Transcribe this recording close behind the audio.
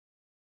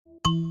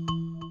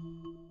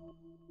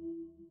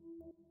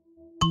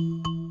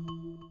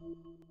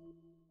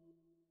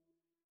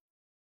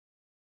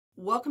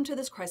Welcome to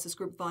this Crisis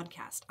Group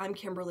vodcast. I'm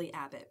Kimberly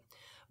Abbott.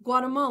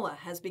 Guatemala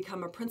has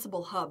become a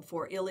principal hub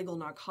for illegal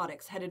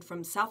narcotics headed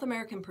from South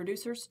American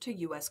producers to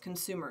U.S.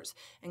 consumers,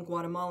 and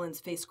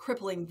Guatemalans face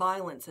crippling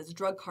violence as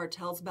drug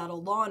cartels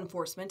battle law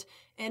enforcement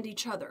and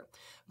each other.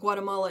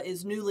 Guatemala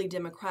is newly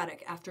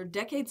democratic after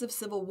decades of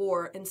civil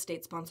war and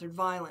state-sponsored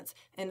violence,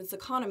 and its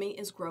economy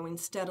is growing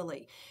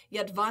steadily.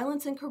 Yet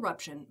violence and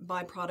corruption,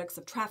 byproducts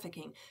of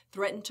trafficking,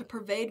 threaten to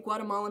pervade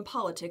Guatemalan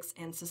politics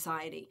and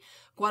society.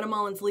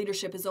 Guatemalan's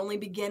leadership is only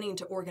beginning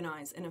to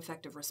organize an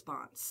effective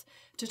response.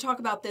 To talk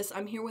about this,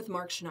 I'm here with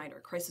Mark Schneider,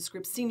 Crisis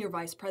Group's Senior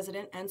Vice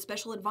President and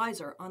Special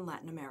Advisor on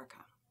Latin America.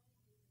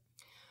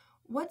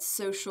 What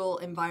social,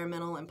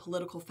 environmental, and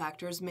political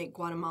factors make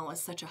Guatemala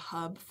such a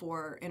hub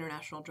for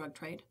international drug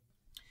trade?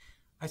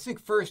 I think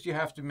first you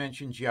have to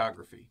mention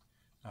geography,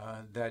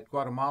 that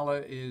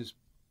Guatemala is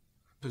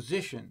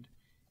positioned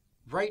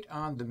right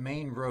on the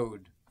main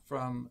road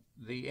from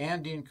the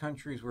Andean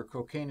countries where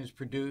cocaine is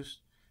produced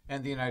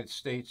and the United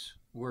States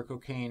where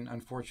cocaine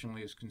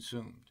unfortunately is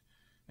consumed.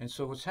 And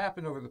so what's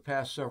happened over the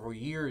past several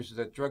years is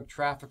that drug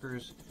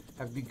traffickers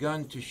have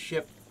begun to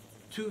ship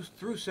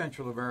through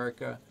Central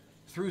America,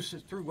 through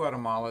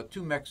Guatemala,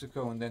 to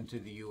Mexico, and then to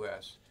the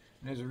U.S.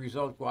 And as a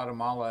result,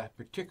 Guatemala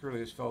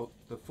particularly has felt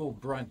the full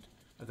brunt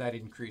of that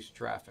increased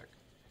traffic.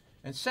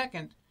 And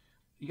second,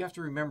 you have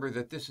to remember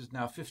that this is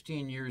now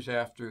 15 years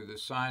after the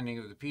signing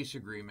of the peace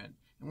agreement.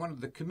 And one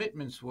of the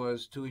commitments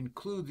was to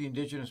include the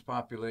indigenous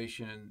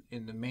population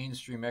in the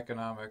mainstream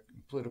economic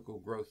and political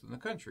growth in the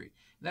country.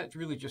 And that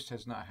really just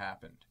has not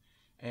happened.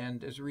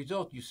 And as a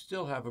result, you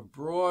still have a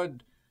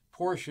broad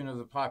portion of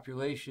the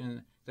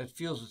population that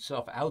feels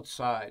itself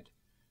outside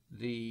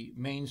the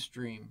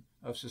mainstream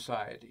of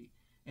society.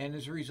 And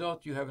as a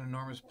result, you have an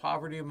enormous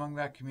poverty among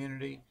that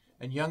community,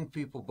 and young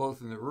people,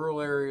 both in the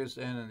rural areas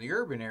and in the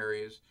urban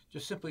areas,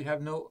 just simply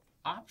have no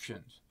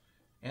options.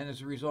 And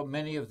as a result,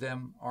 many of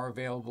them are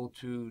available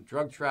to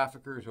drug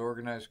traffickers,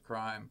 organized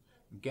crime,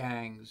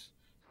 gangs.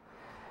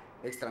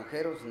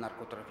 Extranjeros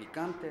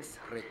narcotraficantes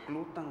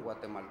reclutan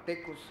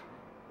guatemaltecos,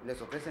 les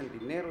ofrecen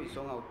dinero y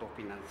son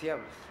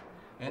autofinanciables.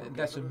 And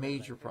that's a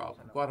major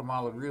problem.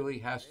 Guatemala really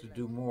has to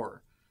do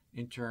more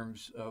in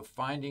terms of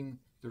finding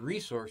the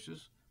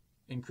resources,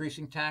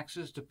 increasing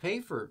taxes to pay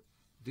for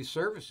the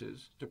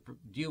services, to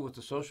deal with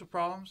the social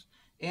problems,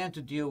 and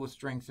to deal with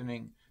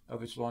strengthening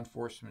of its law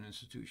enforcement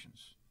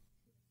institutions.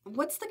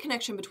 What's the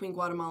connection between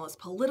Guatemala's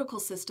political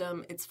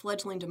system, its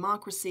fledgling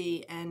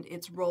democracy, and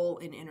its role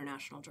in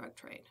international drug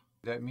trade?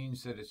 That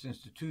means that its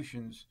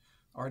institutions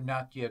are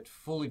not yet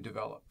fully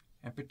developed,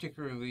 and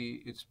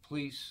particularly its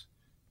police,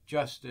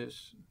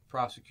 justice,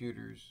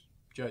 prosecutors,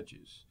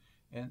 judges.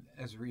 And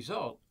as a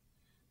result,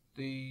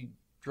 the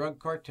drug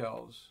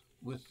cartels,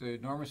 with the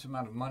enormous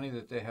amount of money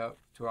that they have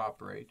to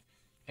operate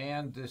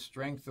and the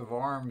strength of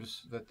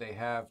arms that they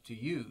have to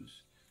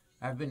use,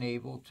 have been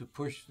able to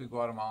push the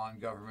Guatemalan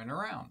government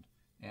around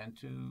and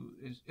to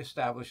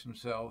establish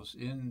themselves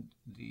in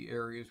the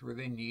areas where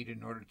they need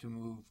in order to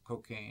move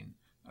cocaine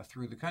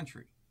through the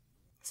country.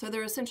 So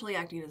they're essentially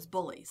acting as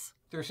bullies.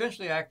 They're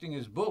essentially acting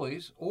as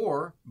bullies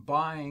or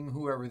buying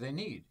whoever they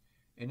need.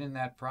 And in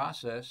that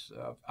process,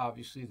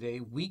 obviously, they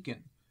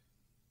weaken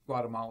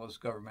Guatemala's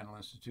governmental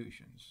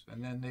institutions.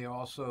 And then they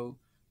also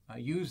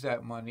use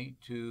that money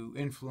to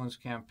influence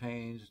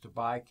campaigns, to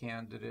buy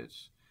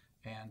candidates,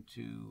 and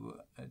to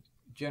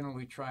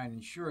generally try and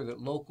ensure that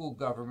local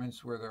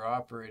governments where they're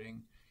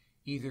operating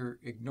either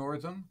ignore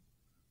them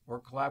or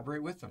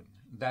collaborate with them.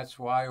 That's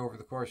why over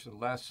the course of the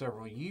last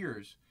several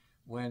years,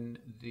 when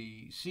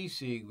the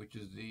CC, which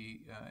is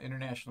the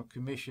International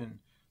Commission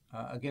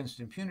Against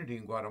Impunity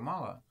in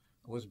Guatemala,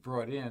 was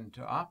brought in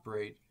to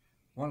operate,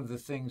 one of the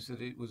things that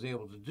it was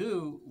able to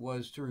do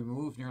was to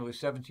remove nearly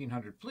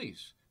 1,700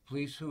 police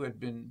who had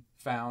been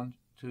found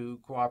to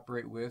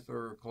cooperate with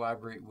or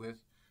collaborate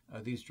with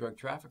these drug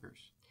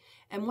traffickers.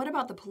 And what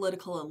about the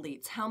political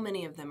elites? How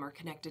many of them are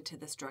connected to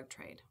this drug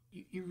trade?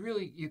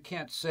 You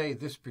can't say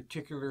this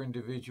particular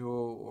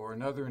individual or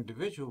another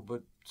individual,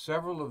 but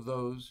several of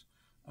those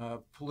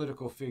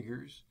political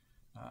figures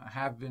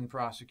have been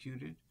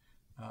prosecuted.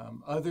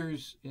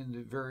 Others in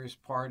the various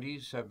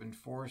parties have been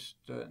forced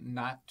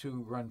not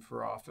to run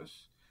for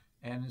office.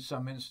 And in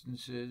some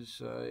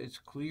instances, it's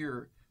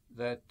clear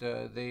that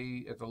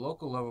they, at the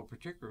local level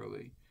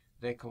particularly,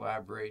 they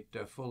collaborate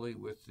fully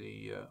with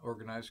the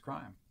organized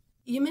crime.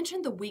 You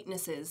mentioned the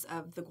weaknesses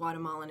of the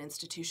Guatemalan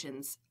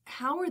institutions.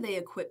 How are they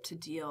equipped to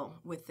deal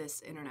with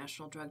this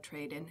international drug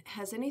trade? And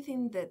has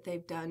anything that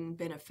they've done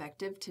been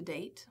effective to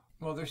date?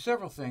 Well, there's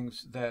several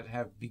things that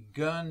have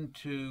begun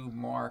to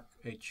mark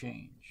a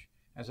change.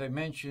 As I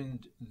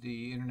mentioned,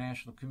 the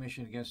International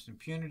Commission Against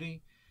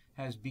Impunity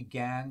has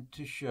began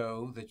to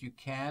show that you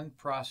can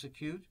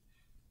prosecute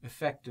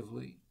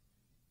effectively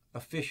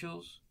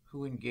officials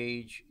who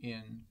engage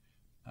in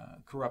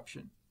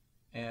corruption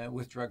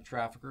with drug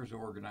traffickers or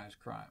organized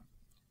crime.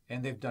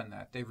 And they've done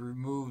that. They've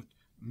removed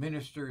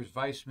ministers,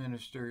 vice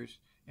ministers,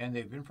 and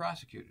they've been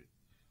prosecuted.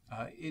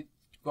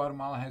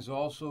 Guatemala has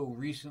also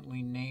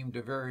recently named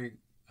a very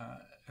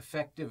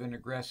effective and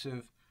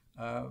aggressive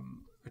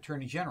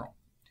Attorney General,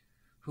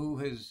 who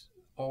has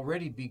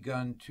already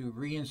begun to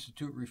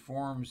reinstitute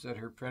reforms that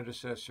her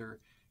predecessor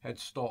had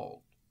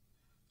stalled.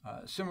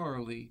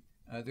 Similarly,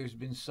 there's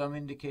been some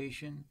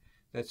indication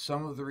that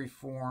some of the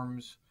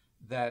reforms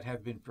that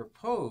have been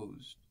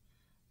proposed,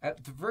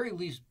 at the very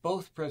least,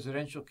 both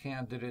presidential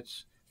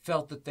candidates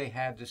felt that they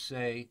had to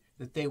say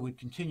that they would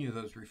continue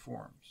those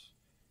reforms.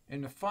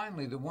 And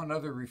finally, the one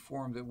other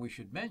reform that we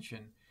should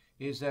mention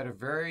is that a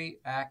very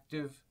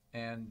active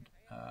and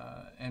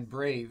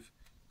brave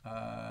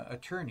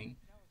attorney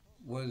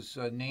was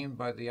named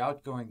by the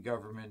outgoing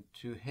government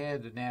to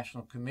head a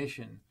national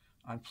commission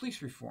on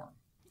police reform.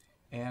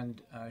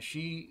 And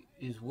she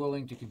is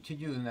willing to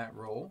continue in that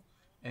role,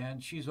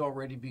 and she's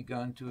already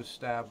begun to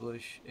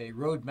establish a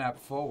roadmap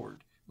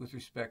forward with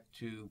respect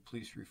to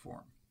police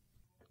reform.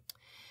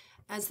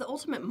 As the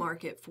ultimate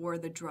market for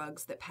the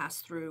drugs that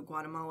pass through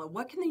Guatemala,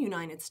 what can the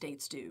United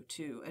States do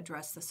to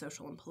address the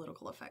social and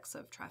political effects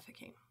of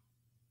trafficking?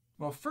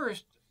 Well,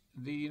 first,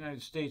 the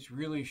United States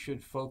really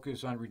should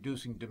focus on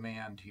reducing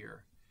demand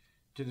here.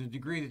 To the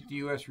degree that the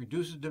U.S.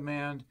 reduces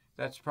demand,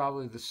 that's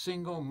probably the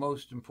single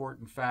most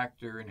important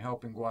factor in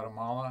helping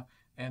Guatemala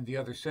and the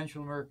other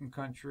Central American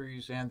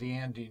countries and the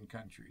Andean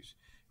countries.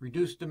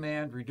 Reduce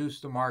demand, reduce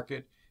the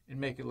market, and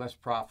make it less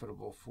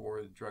profitable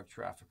for the drug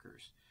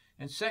traffickers.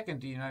 And second,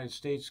 the United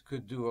States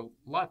could do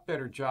a lot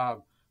better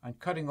job on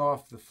cutting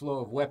off the flow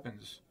of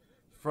weapons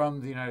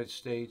from the United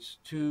States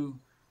to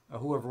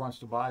whoever wants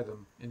to buy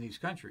them in these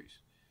countries.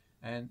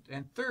 And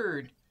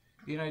third,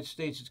 the United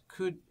States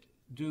could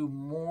do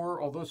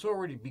more, although it's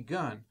already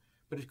begun,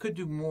 but it could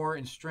do more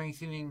in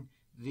strengthening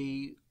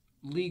the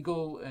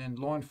legal and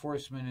law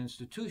enforcement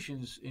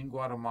institutions in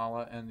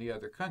Guatemala and the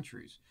other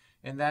countries.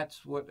 And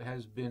that's what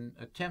has been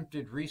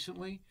attempted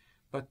recently,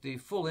 but the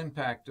full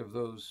impact of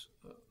those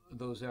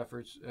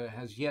efforts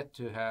has yet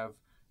to have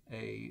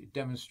a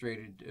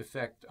demonstrated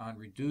effect on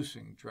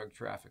reducing drug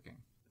trafficking.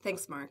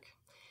 Thanks, Mark.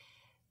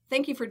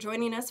 Thank you for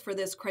joining us for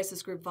this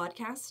Crisis Group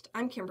Vodcast.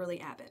 I'm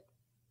Kimberly Abbott.